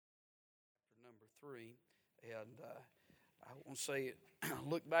3. And I want to say, I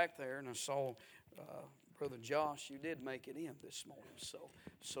looked back there and I saw Brother Josh. You did make it in this morning.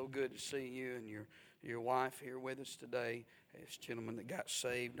 So good to see you and your wife here with us today. This gentleman that got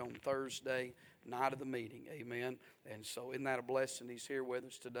saved on Thursday night of the meeting. Amen. And so isn't that a blessing? He's here with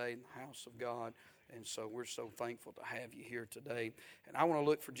us today in the house of God. And so we're so thankful to have you here today. And I want to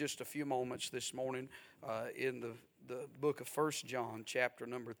look for just a few moments this morning in the book of 1 John, chapter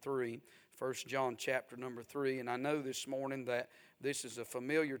number 3. 1 John, chapter number 3. And I know this morning that this is a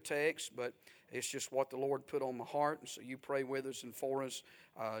familiar text, but it's just what the Lord put on my heart. And so you pray with us and for us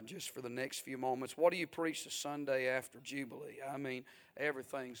just for the next few moments. What do you preach the Sunday after Jubilee? I mean,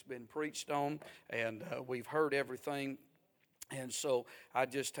 everything's been preached on, and we've heard everything. And so I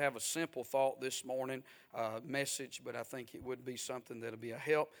just have a simple thought this morning, message, but I think it would be something that will be a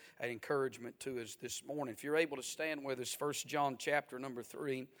help and encouragement to us this morning. If you're able to stand with us, 1 John chapter number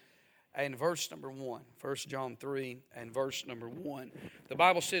 3 and verse number 1. 1 John 3 and verse number 1. The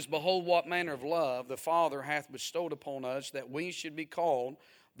Bible says, "Behold, what manner of love the Father hath bestowed upon us, that we should be called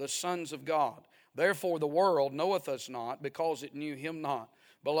the sons of God. Therefore the world knoweth us not, because it knew him not.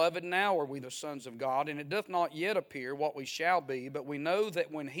 Beloved, now are we the sons of God, and it doth not yet appear what we shall be, but we know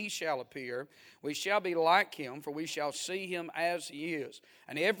that when he shall appear, we shall be like him, for we shall see him as he is.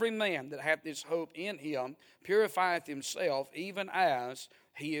 And every man that hath this hope in him purifieth himself, even as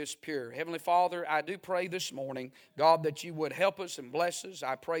he is pure." Heavenly Father, I do pray this morning, God, that you would help us and bless us.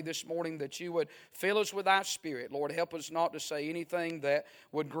 I pray this morning that you would fill us with thy Spirit. Lord, help us not to say anything that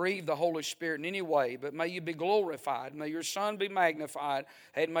would grieve the Holy Spirit in any way, but may you be glorified. May your Son be magnified,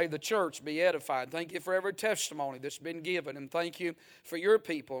 and may the church be edified. Thank you for every testimony that's been given, and thank you for your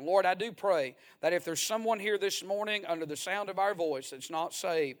people. And Lord, I do pray that if there's someone here this morning under the sound of our voice that's not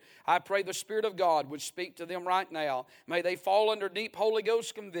saved, I pray the Spirit of God would speak to them right now. May they fall under deep Holy Ghost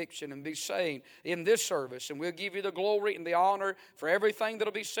conviction and be saved in this service. And we'll give you the glory and the honor for everything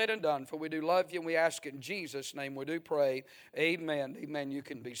that'll be said and done. For we do love you, and we ask in Jesus' name we do pray. Amen. Amen. You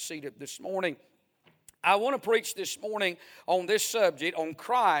can be seated this morning. I want to preach this morning on this subject, on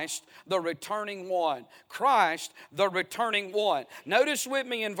Christ, the returning one. Christ, the returning one. Notice with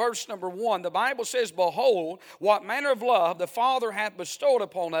me in verse number 1, the Bible says, "Behold, what manner of love the Father hath bestowed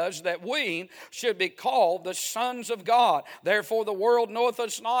upon us, that we should be called the sons of God. Therefore the world knoweth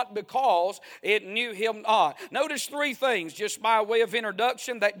us not, because it knew him not." Notice three things, just by way of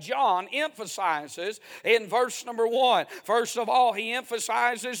introduction, that John emphasizes in verse number 1. First of all, he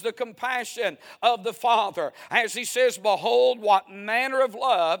emphasizes the compassion of the Father. As he says, "Behold, what manner of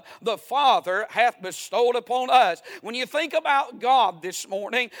love the Father hath bestowed upon us." When you think about God this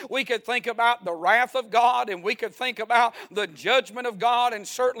morning, we could think about the wrath of God, and we could think about the judgment of God, and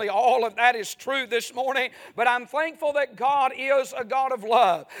certainly all of that is true this morning. But I'm thankful that God is a God of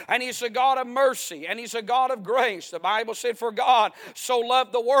love, and he's a God of mercy, and he's a God of grace. The Bible said, "For God so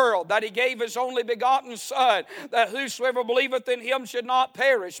loved the world, that he gave his only begotten Son, that whosoever believeth in him should not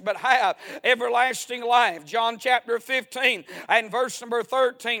perish, but have everlasting life." John chapter 15 and verse number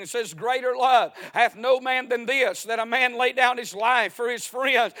 13 says, "Greater love hath no man than this, that a man lay down his life for his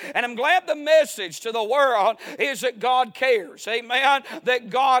friends." And I'm glad the message to the world is that God cares. Amen.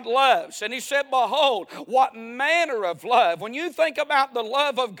 That God loves. And he said, "Behold, what manner of love." When you think about the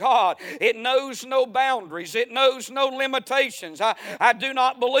love of God, it knows no boundaries. It knows no limitations. I do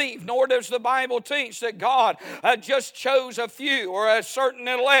not believe, nor does the Bible teach, that God just chose a few or a certain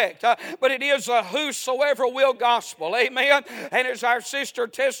elect. But it is a whosoever will gospel. Amen. And as our sister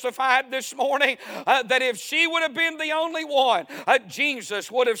testified this morning, that if she would have been the only one, Jesus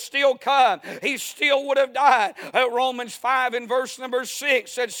would have still come. He still would have died. Romans 5 and verse number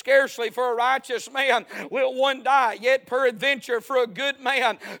 6 said, "Scarcely for a righteous man will one die, yet peradventure for a good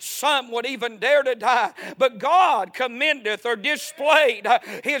man some would even dare to die. But God commendeth," or displayed,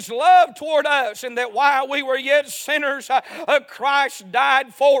 his love toward us, in that while we were yet sinners, Christ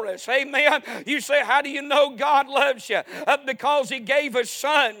died for us. Amen. You say, how do you know God loves you? Because he gave his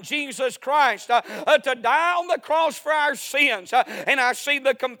Son, Jesus Christ, to die on the cross for our sins. And I see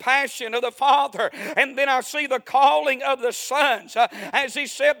the compassion of the Father, and then I see the calling of the sons, as he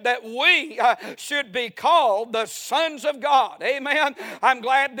said that we should be called the sons of God. Amen. I'm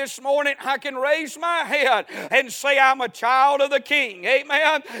glad this morning I can raise my head and say I'm a child of the King.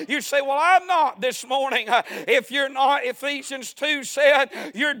 Amen. You say, well, I'm not this morning. If you're not, Ephesians 2 said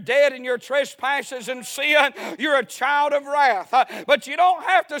you're dead in your trespasses trespasses and sin, you're a child of wrath. But you don't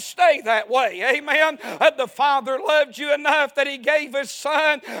have to stay that way. Amen. The Father loved you enough that He gave His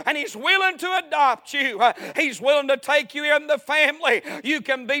Son, and He's willing to adopt you. He's willing to take you in the family. You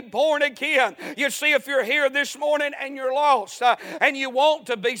can be born again. You see, if you're here this morning and you're lost and you want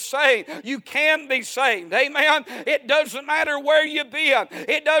to be saved, you can be saved. Amen. It doesn't matter where you've been.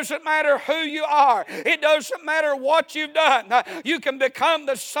 It doesn't matter who you are. It doesn't matter what you've done. You can become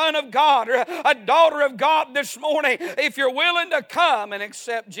the son of God or a daughter of God this morning if you're willing to come and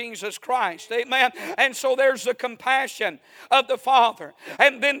accept Jesus Christ. Amen. And so there's the compassion of the Father.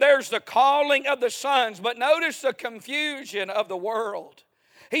 And then there's the calling of the sons. But notice the confusion of the world.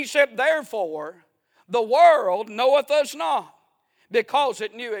 He said, therefore, the world knoweth us not, because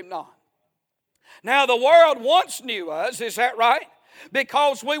it knew Him not. Now the world once knew us, is that right?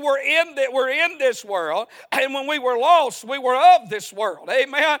 Because we're in this world, and when we were lost, we were of this world.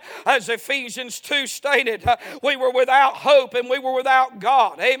 Amen. As Ephesians 2 stated, we were without hope and we were without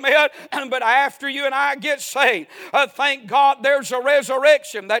God. Amen. But after you and I get saved, thank God there's a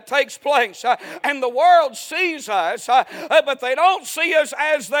resurrection that takes place. And the world sees us, but they don't see us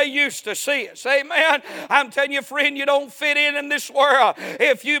as they used to see us. Amen. I'm telling you, friend, you don't fit in this world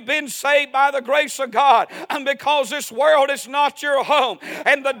if you've been saved by the grace of God, and because this world is not your home,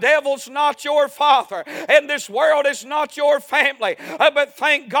 and the devil's not your father, and this world is not your family. But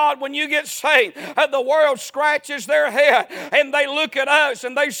thank God when you get saved, the world scratches their head and they look at us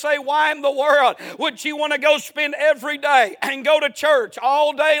and they say, why in the world would you want to go spend every day and go to church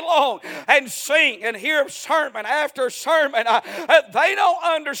all day long and sing and hear sermon after sermon? They don't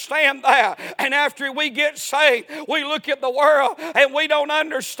understand that. And after we get saved, we look at the world and we don't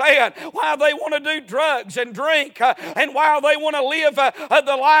understand why they want to do drugs and drink and why they want to live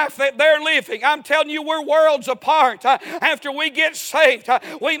the life that they're living. I'm telling you, we're worlds apart. After we get saved,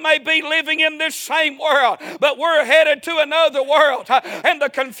 we may be living in this same world, but we're headed to another world. And the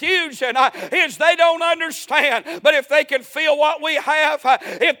confusion is they don't understand. But if they could feel what we have,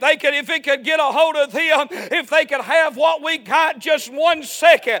 if it could get a hold of them, if they could have what we got just 1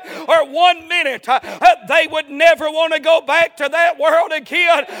 second or 1 minute, they would never want to go back to that world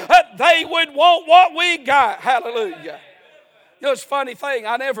again. They would want what we got. Hallelujah. You know, it's a funny thing.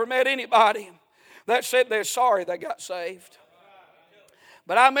 I never met anybody that said they're sorry they got saved.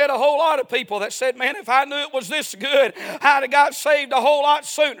 But I met a whole lot of people that said, man, if I knew it was this good, I'd have got saved a whole lot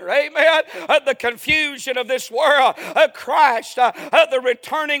sooner. Amen. The confusion of this world, Christ, the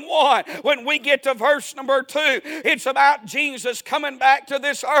returning one. When we get to verse number 2, it's about Jesus coming back to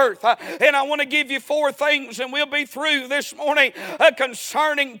this earth. And I want to give you 4 things, and we'll be through this morning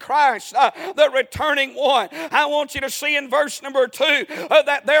concerning Christ, the returning one. I want you to see in verse number 2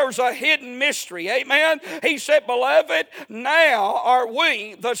 that there's a hidden mystery. Amen. He said, beloved, now are we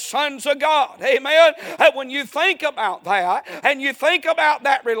the sons of God. Amen. When you think about that and you think about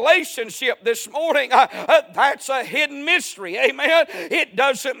that relationship this morning, that's a hidden mystery. Amen. It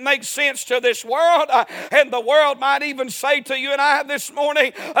doesn't make sense to this world, and the world might even say to you and I this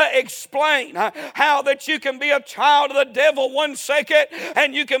morning, explain how that you can be a child of the devil 1 second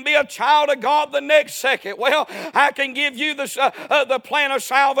and you can be a child of God the next second. Well, I can give you the plan of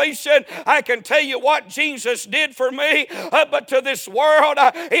salvation. I can tell you what Jesus did for me, but to this world,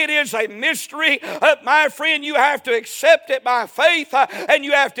 it is a mystery. My friend, you have to accept it by faith, and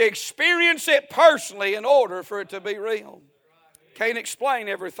you have to experience it personally in order for it to be real. Can't explain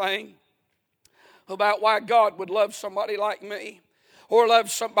everything about why God would love somebody like me or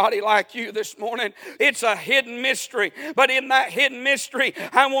love somebody like you this morning. It's a hidden mystery. But in that hidden mystery,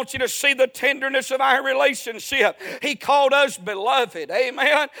 I want you to see the tenderness of our relationship. He called us beloved.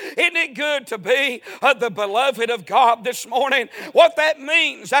 Amen. Isn't it good to be the beloved of God this morning? What that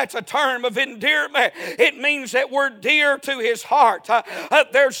means, that's a term of endearment. It means that we're dear to His heart.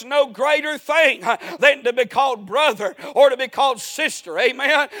 There's no greater thing than to be called brother or to be called sister.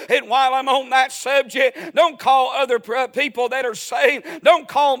 Amen. And while I'm on that subject, don't call other people that are saved, don't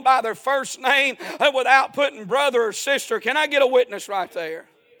call them by their first name without putting brother or sister. Can I get a witness right there?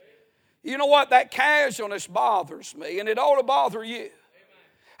 You know what? That casualness bothers me, and it ought to bother you.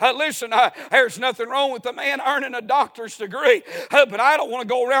 Listen, there's nothing wrong with the man earning a doctor's degree, but I don't want to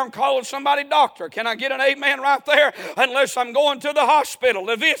go around calling somebody doctor. Can I get an amen right there? Unless I'm going to the hospital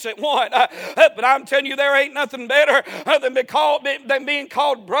to visit one. But I'm telling you, there ain't nothing better than being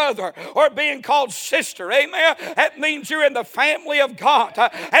called brother or being called sister. Amen. That means you're in the family of God.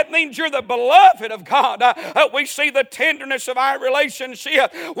 That means you're the beloved of God. We see the tenderness of our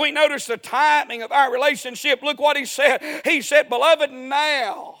relationship. We notice the timing of our relationship. Look what he said. He said, beloved,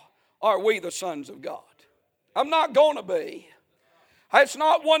 now are we the sons of God. I'm not going to be. It's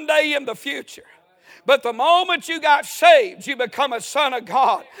not one day in the future. But the moment you got saved, you become a son of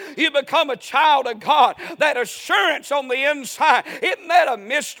God. You become a child of God. That assurance on the inside, isn't that a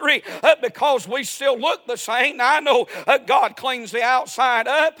mystery? Because we still look the same. Now, I know God cleans the outside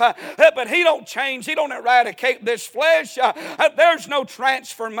up, but He don't change. He don't eradicate this flesh. There's no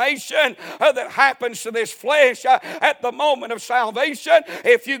transformation that happens to this flesh at the moment of salvation.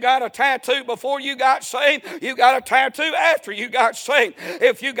 If you got a tattoo before you got saved, you got a tattoo after you got saved.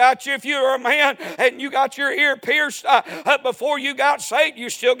 If you're a man and you got your ear pierced before you got saved, you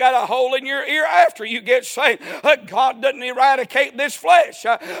still got a hole in your ear after you get saved. God doesn't eradicate this flesh.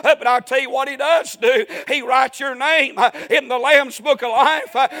 But I'll tell you what He does do. He writes your name in the Lamb's Book of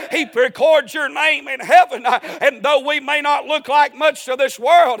Life. He records your name in heaven. And though we may not look like much to this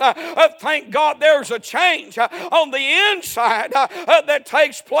world, thank God there's a change on the inside that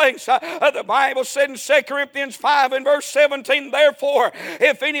takes place. The Bible said in 2 Corinthians 5 and verse 17, therefore,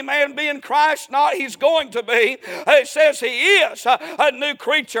 if any man be in Christ, not he's going to be. It says he is a new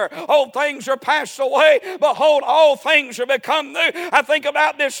creature. Old things are passed away. Behold, all things are become new. I think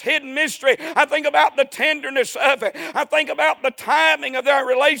about this hidden mystery. I think about the tenderness of it. I think about the timing of our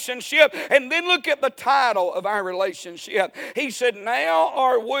relationship. And then look at the title of our relationship. He said, now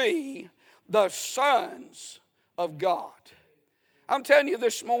are we the sons of God. I'm telling you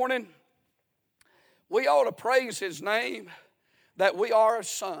this morning, we ought to praise His name that we are a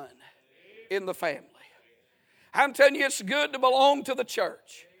son in the family. I'm telling you, it's good to belong to the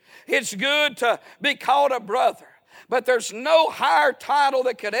church. It's good to be called a brother. But there's no higher title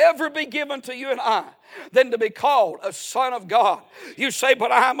that could ever be given to you and I than to be called a son of God. You say,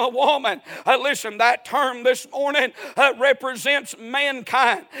 but I'm a woman. Listen, that term this morning represents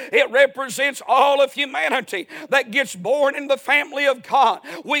mankind. It represents all of humanity that gets born in the family of God.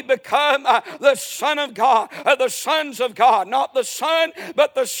 We become the son of God, the sons of God. Not the son,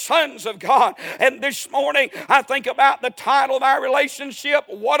 but the sons of God. And this morning, I think about the title of our relationship.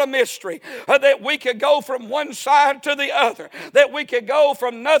 What a mystery. That we could go from one side to the other. That we could go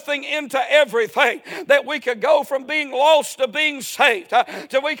from nothing into everything. That we could go from being lost to being saved.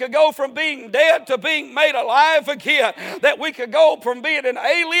 That we could go from being dead to being made alive again. That we could go from being an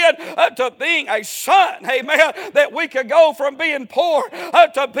alien to being a son. Amen. That we could go from being poor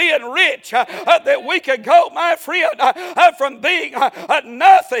to being rich. That we could go, my friend, from being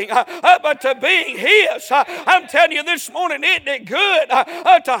nothing but to being His. I'm telling you this morning, isn't it good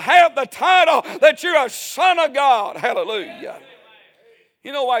to have the title that you're a son of God? Hallelujah.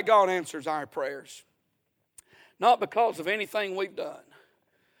 You know why God answers our prayers? Not because of anything we've done,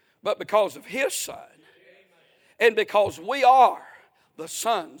 but because of His Son. And because we are the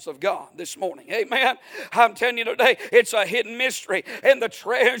sons of God this morning. Amen. I'm telling you today, it's a hidden mystery. And the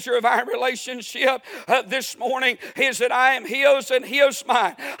treasure of our relationship this morning is that I am His and He is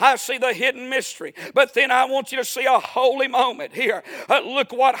mine. I see the hidden mystery. But then I want you to see a holy moment here.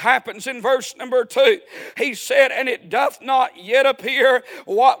 Look what happens in verse number 2. He said, and it doth not yet appear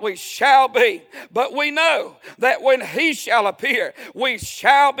what we shall be. But we know that when He shall appear, we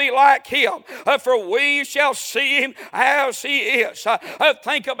shall be like Him. For we shall see Him as He is.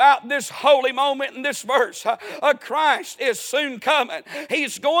 Think about this holy moment in this verse. Christ is soon coming.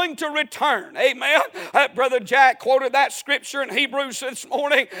 He's going to return. Amen. Brother Jack quoted that scripture in Hebrews this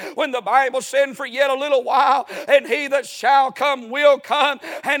morning when the Bible said, for yet a little while, and He that shall come will come,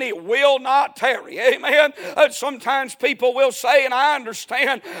 and He will not tarry. Amen. Sometimes people will say, and I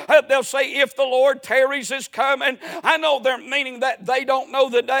understand, they'll say, if the Lord tarries is coming. I know they're meaning that they don't know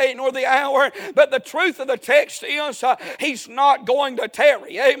the day nor the hour, but the truth of the text is He's not going to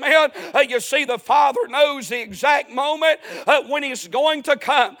tarry. Amen. You see, the Father knows the exact moment when He's going to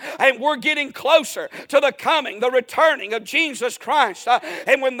come, and we're getting closer to the coming, the returning of Jesus Christ.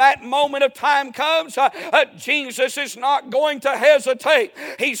 And when that moment of time comes, Jesus is not going to hesitate.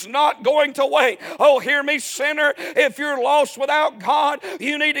 He's not going to wait. Oh, hear me, sinner. If you're lost without God,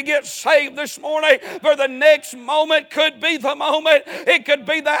 you need to get saved this morning, for the next moment could be the moment. It could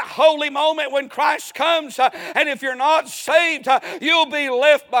be that holy moment when Christ comes. And if you're not saved, you'll be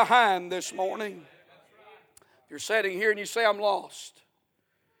left behind this morning. If you're sitting here and you say, I'm lost.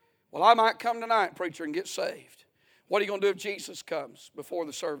 Well, I might come tonight, preacher, and get saved. What are you going to do if Jesus comes before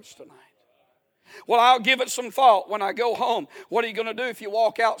the service tonight? Well, I'll give it some thought when I go home. What are you going to do if you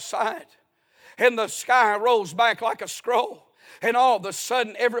walk outside and the sky rolls back like a scroll? And all of a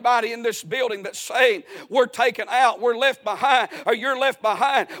sudden, everybody in this building that's saying, we're taken out, we're left behind, or you're left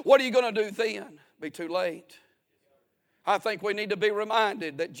behind. What are you going to do then? Be too late. I think we need to be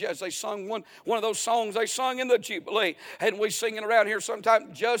reminded that as they sung one of those songs they sung in the Jubilee, and we sing it around here sometime,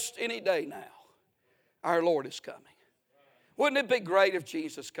 just any day now, our Lord is coming. Wouldn't it be great if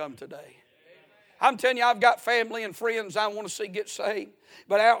Jesus come today? I'm telling you, I've got family and friends I want to see get saved.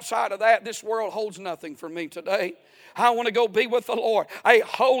 But outside of that, this world holds nothing for me today. I want to go be with the Lord. A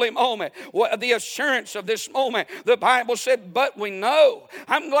holy moment. The assurance of this moment. The Bible said, but we know.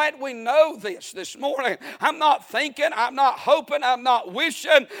 I'm glad we know this morning. I'm not thinking. I'm not hoping. I'm not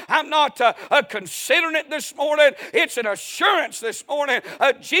wishing. I'm not considering it this morning. It's an assurance this morning.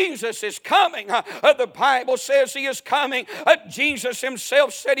 Jesus is coming. The Bible says He is coming. Jesus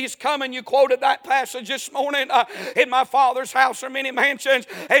Himself said He's coming. You quoted that passage this morning. In my Father's house are many mansions.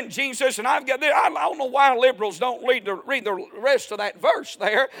 And Jesus, and I've got there. I don't know why liberals don't read the rest of that verse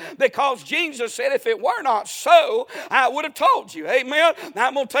there, because Jesus said, if it were not so, I would have told you. Amen. Now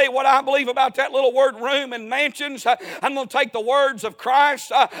I'm going to tell you what I believe about that little word room and mansions. I'm going to take the words of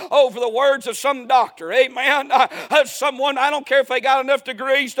Christ over the words of some doctor. Amen. Someone, I don't care if they got enough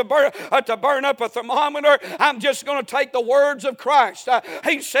degrees to burn up a thermometer. I'm just going to take the words of Christ.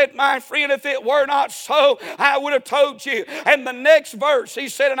 He said, my friend, if it were not so, I would have told you. And the next verse, He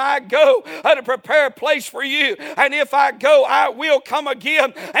said, and I go to prepare a place for you. And if I go, I will come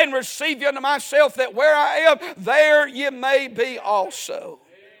again and receive you unto myself, that where I am, there you may be also.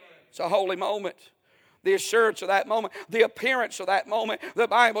 It's a holy moment. The assurance of that moment, the appearance of that moment. The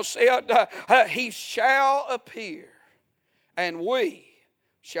Bible said, He shall appear, and we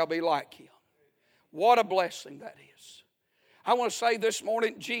shall be like Him. What a blessing that is. I want to say this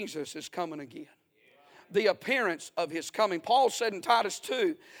morning, Jesus is coming again. The appearance of His coming. Paul said in Titus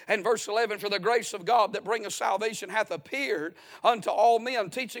 2 and verse 11, for the grace of God that bringeth salvation hath appeared unto all men,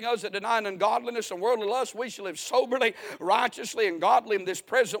 teaching us that denying ungodliness and worldly lust, we shall live soberly, righteously, and godly in this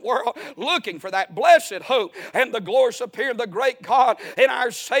present world, looking for that blessed hope and the glorious appearing of the great God and our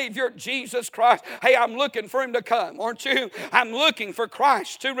Savior Jesus Christ. Hey, I'm looking for Him to come, aren't you? I'm looking for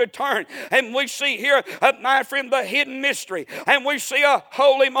Christ to return. And we see here, my friend, the hidden mystery. And we see a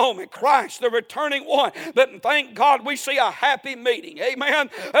holy moment. Christ, the returning one. But thank God we see a happy meeting. Amen.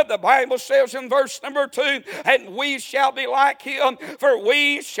 The Bible says in verse number 2, and we shall be like Him, for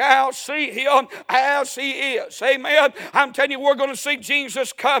we shall see Him as He is. Amen. I'm telling you, we're going to see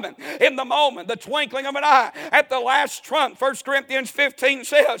Jesus coming in the moment, the twinkling of an eye, at the last trump. 1 Corinthians 15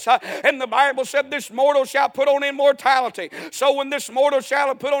 says, and the Bible said, this mortal shall put on immortality. So when this mortal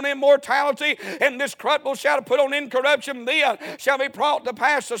shall put on immortality, and this corruptible shall put on incorruption, then shall be brought to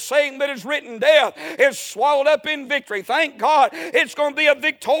pass the saying that is written, death is swallowed up in victory. Thank God it's going to be a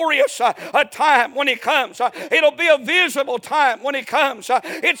victorious a time when He comes. It'll be a visible time when He comes.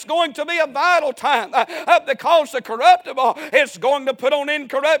 It's going to be a vital time because the corruptible is going to put on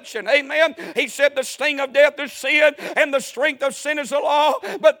incorruption. Amen. He said the sting of death is sin and the strength of sin is the law.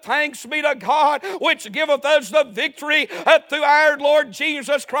 But thanks be to God which giveth us the victory through our Lord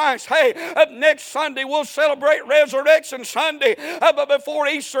Jesus Christ. Hey, next Sunday we'll celebrate Resurrection Sunday. But before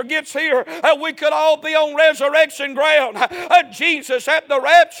Easter gets here, we could all be on resurrection ground. Jesus at the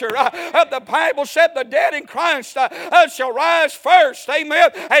rapture. The Bible said the dead in Christ shall rise first. Amen.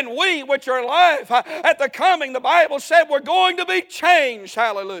 And we which are alive at the coming, the Bible said we're going to be changed.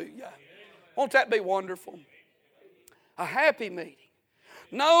 Hallelujah. Won't that be wonderful? A happy meeting.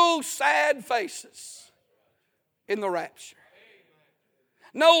 No sad faces in the rapture.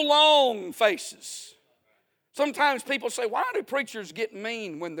 No long faces. Sometimes people say, why do preachers get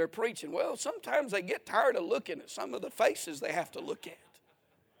mean when they're preaching? Well, sometimes they get tired of looking at some of the faces they have to look at.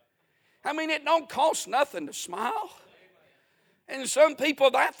 I mean, it don't cost nothing to smile. And some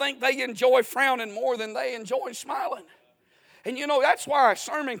people, I think they enjoy frowning more than they enjoy smiling. And you know, that's why a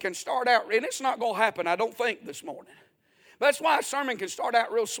sermon can start out, and it's not going to happen, I don't think, this morning. That's why a sermon can start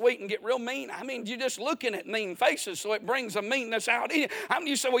out real sweet and get real mean. I mean, you're just looking at mean faces, so it brings a meanness out in you. I mean,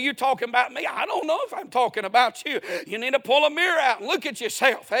 you say, well, you're talking about me. I don't know if I'm talking about you. You need to pull a mirror out and look at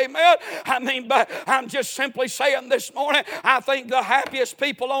yourself. Amen? I mean, but I'm just simply saying this morning, I think the happiest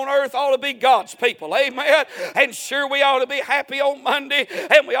people on earth ought to be God's people. Amen? And sure, we ought to be happy on Monday,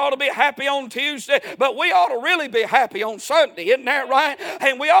 and we ought to be happy on Tuesday, but we ought to really be happy on Sunday. Isn't that right?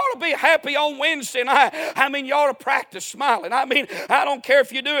 And we ought to be happy on Wednesday night. I mean, you ought to practice smiling. I mean, I don't care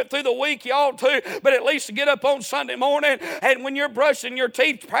if you do it through the week, you ought to, but at least get up on Sunday morning and when you're brushing your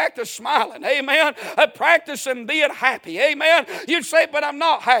teeth, practice smiling. Amen. Practice and being happy. Amen. You'd say, but I'm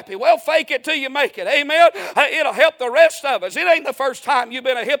not happy. Well, fake it till you make it. Amen. It'll help the rest of us. It ain't the first time you've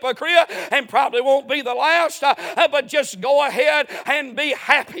been a hypocrite and probably won't be the last, but just go ahead and be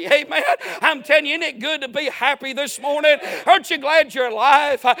happy. Amen. I'm telling you, isn't it good to be happy this morning? Aren't you glad you're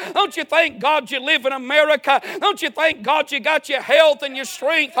alive? Don't you thank God you live in America? Don't you thank God God you got your health and your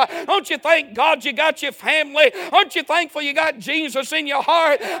strength? Don't you thank God you got your family? Aren't you thankful you got Jesus in your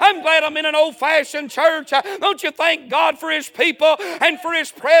heart? I'm glad I'm in an old-fashioned church. Don't you thank God for His people and for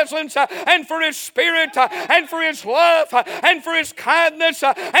His presence and for His Spirit and for His love and for His kindness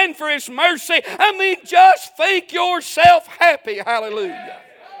and for His mercy? I mean, just think yourself happy. Hallelujah.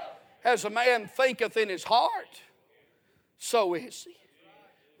 As a man thinketh in his heart, so is he.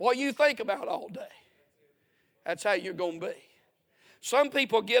 What you think about all day, that's how you're going to be. Some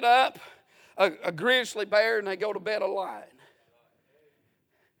people get up a grizzly bear and they go to bed a lion.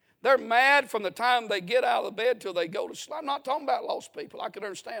 They're mad from the time they get out of the bed till they go to sleep. I'm not talking about lost people. I can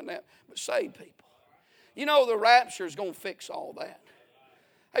understand that. But saved people. You know the rapture is going to fix all that.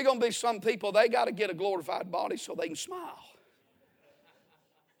 There's going to be some people, they got to get a glorified body so they can smile.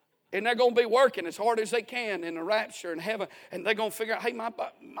 And they're going to be working as hard as they can in the rapture in heaven. And they're going to figure out, hey,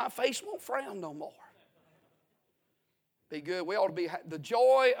 my face won't frown no more. Be good. We ought to be, the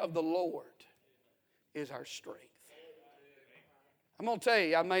joy of the Lord is our strength. I'm going to tell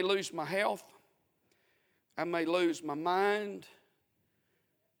you, I may lose my health. I may lose my mind.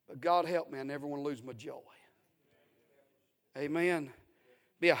 But God help me, I never want to lose my joy. Amen.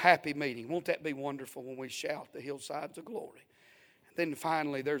 Be a happy meeting. Won't that be wonderful when we shout the hillsides of glory? Then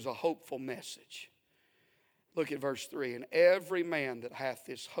finally, there's a hopeful message. Look at verse 3. And every man that hath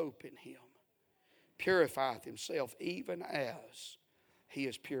this hope in him purifieth himself even as he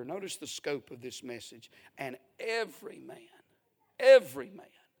is pure. Notice the scope of this message. And every man.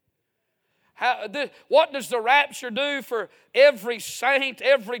 What does the rapture do for every saint,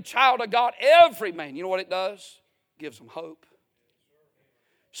 every child of God? Every man. You know what it does? It gives them hope.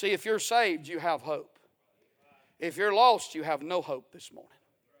 See, if you're saved, you have hope. If you're lost, you have no hope this morning.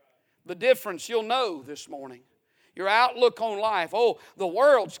 The difference you'll know this morning. Your outlook on life. Oh, the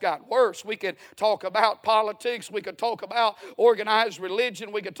world's got worse. We could talk about politics. We could talk about organized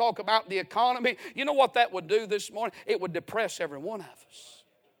religion. We could talk about the economy. You know what that would do this morning? It would depress every one of us.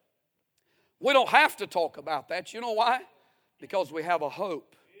 We don't have to talk about that. You know why? Because we have a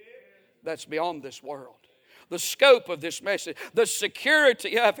hope that's beyond this world. The scope of this message, the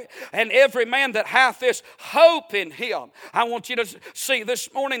security of it, and every man that hath this hope in him. I want you to see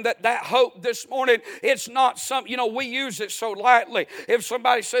this morning that hope this morning, it's not something, we use it so lightly. If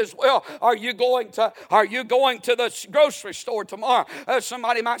somebody says, well, are you going to the grocery store tomorrow?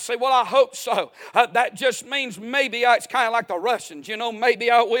 Somebody might say, well, I hope so. That just means maybe it's kind of like the Russians,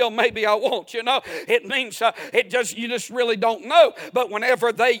 maybe I will, maybe I won't, It means you just really don't know. But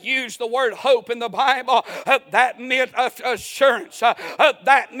whenever they use the word hope in the Bible, that meant assurance.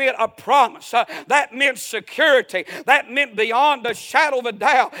 That meant a promise. That meant security. That meant beyond a shadow of a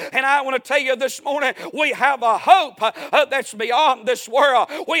doubt. And I want to tell you this morning, we have a hope that's beyond this world.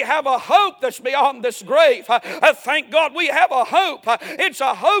 We have a hope that's beyond this grave. Thank God we have a hope. It's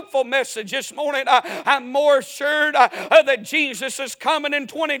a hopeful message this morning. I'm more assured that Jesus is coming in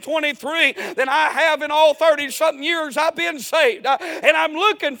 2023 than I have in all 30-something years I've been saved. And I'm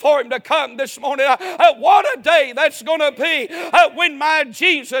looking for Him to come this morning. What a day that's going to be when my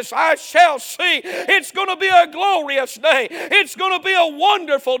Jesus I shall see. It's going to be a glorious day. It's going to be a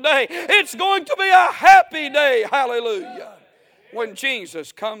wonderful day. It's going to be a happy day. Hallelujah. When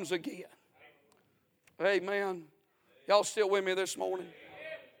Jesus comes again. Amen. Y'all still with me this morning?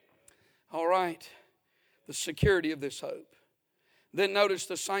 All right. The security of this hope. Then notice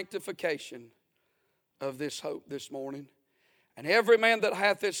the sanctification of this hope this morning. And every man that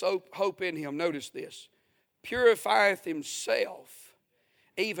hath this hope in him, notice this, purifieth himself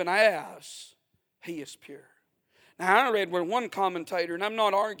even as he is pure. Now, I read where one commentator, and I'm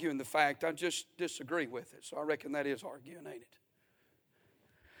not arguing the fact, I just disagree with it. So I reckon that is arguing, ain't it?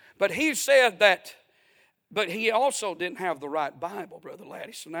 But he said that, but he also didn't have the right Bible, Brother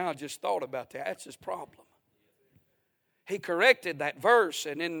Laddie. So now I just thought about that. That's his problem. He corrected that verse,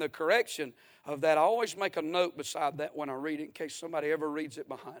 and in the correction of that, I always make a note beside that when I read it in case somebody ever reads it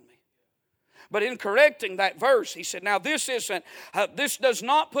behind me. But in correcting that verse, he said, now this does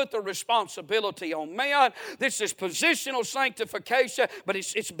not put the responsibility on man. This is positional sanctification, but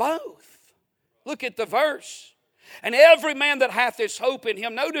it's both. Look at the verse. And every man that hath this hope in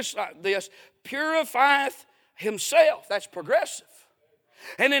him, notice this, purifieth himself. That's progressive.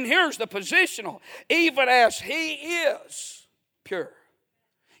 And then here's the positional, even as he is pure.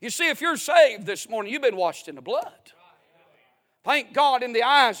 You see, if you're saved this morning, you've been washed in the blood. Thank God in the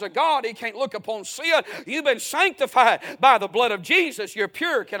eyes of God, He can't look upon sin. You've been sanctified by the blood of Jesus. You're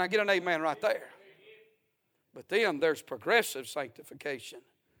pure. Can I get an amen right there? But then there's progressive sanctification.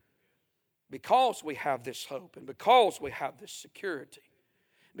 Because we have this hope and because we have this security,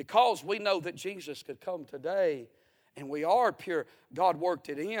 because we know that Jesus could come today And we are pure. God worked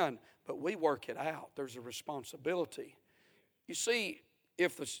it in, but we work it out. There's a responsibility. You see,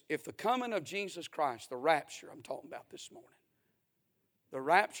 if the coming of Jesus Christ, the rapture I'm talking about this morning, the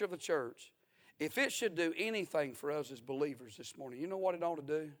rapture of the church, if it should do anything for us as believers this morning, you know what it ought to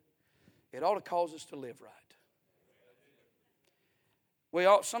do? It ought to cause us to live right.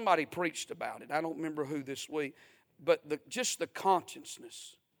 Somebody preached about it. I don't remember who this week. But just the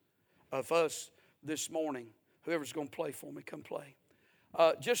consciousness of us this morning, whoever's going to play for me, come play.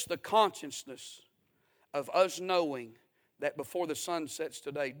 Just the consciousness of us knowing that before the sun sets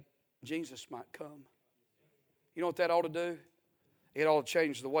today, Jesus might come. You know what that ought to do? It ought to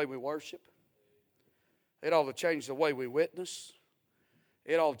change the way we worship. It ought to change the way we witness.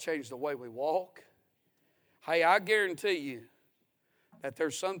 It ought to change the way we walk. Hey, I guarantee you that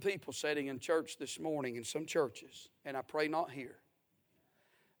there's some people sitting in church this morning in some churches, and I pray not here,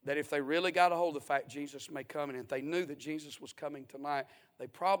 that if they really got a hold of the fact Jesus may come, and if they knew that Jesus was coming tonight, they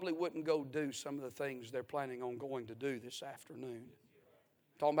probably wouldn't go do some of the things they're planning on going to do this afternoon.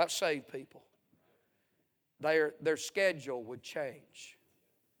 I'm talking about saved people. Their schedule would change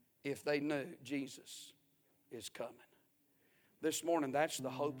if they knew Jesus is coming. This morning, that's the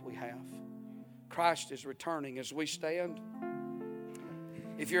hope we have. Christ is returning. As we stand,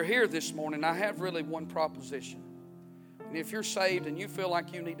 if you're here this morning, I have really one proposition. And if you're saved and you feel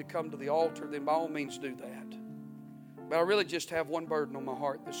like you need to come to the altar, then by all means do that. But I really just have one burden on my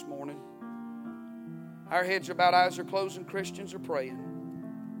heart this morning. Our heads are bowed, eyes are closed, and Christians are praying.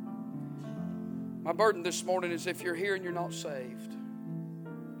 My burden this morning is if you're here and you're not saved,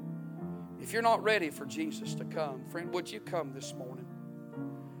 if you're not ready for Jesus to come, friend, would you come this morning?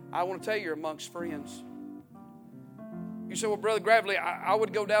 I want to tell you, you're amongst friends. You say, well, Brother Gravley, I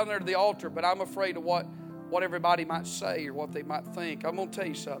would go down there to the altar, but I'm afraid of what everybody might say or what they might think. I'm going to tell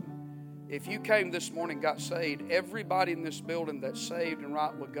you something. If you came this morning and got saved, everybody in this building that's saved and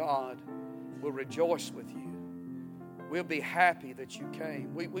right with God will rejoice with you. We'll be happy that you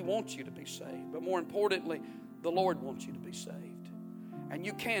came. We want you to be saved. But more importantly, the Lord wants you to be saved. And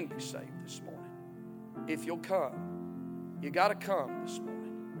you can be saved this morning if you'll come. You got to come this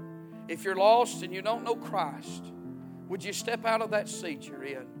morning. If you're lost and you don't know Christ, would you step out of that seat you're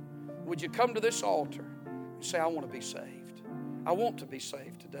in? Would you come to this altar and say, I want to be saved. I want to be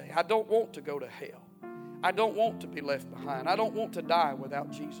saved today. I don't want to go to hell. I don't want to be left behind. I don't want to die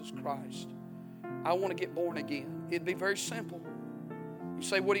without Jesus Christ. I want to get born again. It'd be very simple. You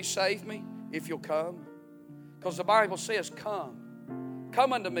say, would He save me? If you'll come. Because the Bible says, come.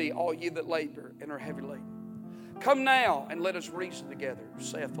 Come unto me, all ye that labor and are heavy laden. Come now and let us reason together,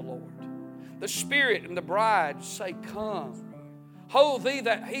 saith the Lord. The Spirit and the bride say, come. Ho, he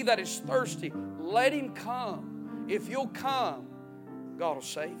that is thirsty, let him come. If you'll come, God will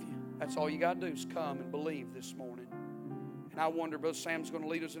save you. That's all you got to do is come and believe this morning. And I wonder, Brother Sam's going to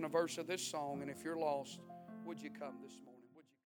lead us in a verse of this song, and if you're lost, would you come this morning?